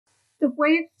The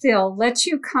wave fill lets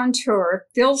you contour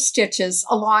fill stitches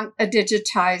along a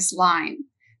digitized line.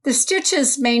 The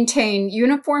stitches maintain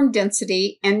uniform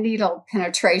density and needle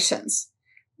penetrations.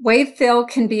 Wave fill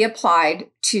can be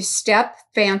applied to step,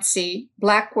 fancy,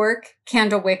 black work,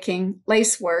 candle wicking,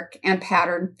 lace work, and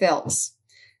pattern fills.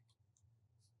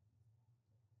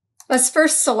 Let's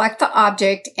first select the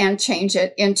object and change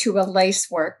it into a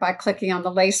lace work by clicking on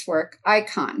the lace work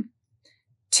icon.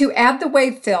 To add the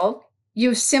wave fill,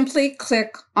 you simply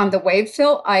click on the wave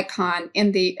fill icon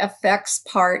in the effects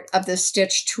part of the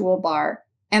stitch toolbar,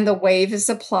 and the wave is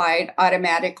applied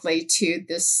automatically to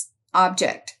this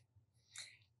object.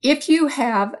 If you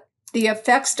have the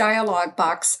effects dialog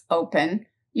box open,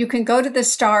 you can go to the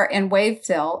star and wave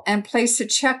fill and place a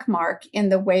check mark in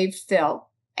the wave fill,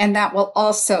 and that will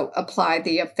also apply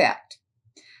the effect.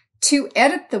 To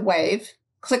edit the wave,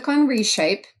 click on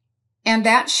reshape, and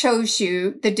that shows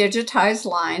you the digitized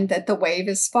line that the wave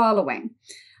is following.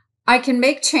 I can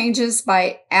make changes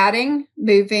by adding,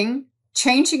 moving,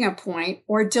 changing a point,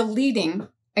 or deleting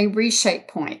a reshape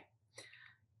point.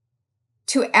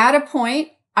 To add a point,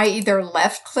 I either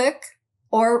left click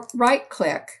or right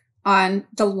click on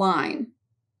the line.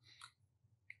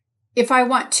 If I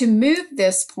want to move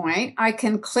this point, I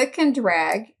can click and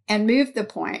drag and move the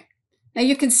point. Now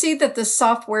you can see that the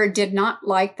software did not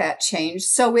like that change,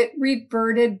 so it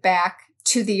reverted back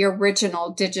to the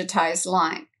original digitized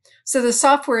line. So the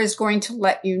software is going to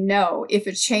let you know if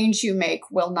a change you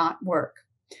make will not work.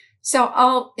 So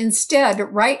I'll instead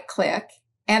right click,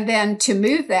 and then to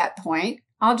move that point,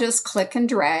 I'll just click and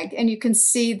drag, and you can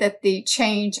see that the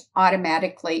change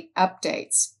automatically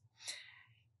updates.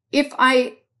 If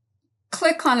I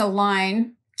click on a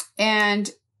line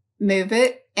and move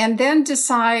it, and then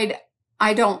decide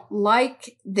I don't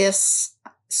like this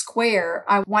square,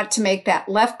 I want to make that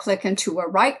left click into a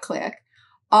right click,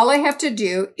 all I have to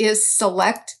do is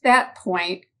select that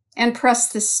point and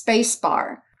press the space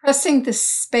bar. Pressing the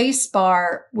space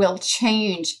bar will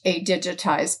change a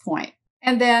digitized point,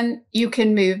 and then you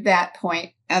can move that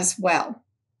point as well.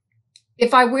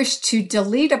 If I wish to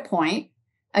delete a point,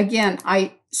 again,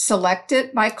 I select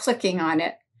it by clicking on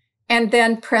it and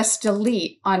then press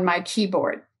delete on my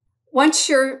keyboard. Once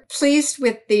you're pleased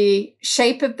with the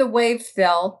shape of the wave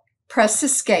fill, press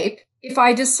escape. If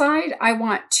I decide I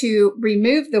want to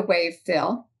remove the wave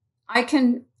fill, I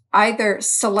can either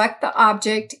select the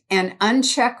object and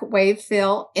uncheck wave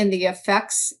fill in the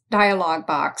effects dialog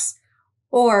box,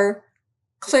 or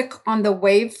click on the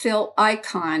wave fill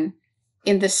icon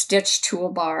in the stitch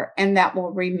toolbar, and that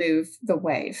will remove the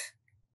wave.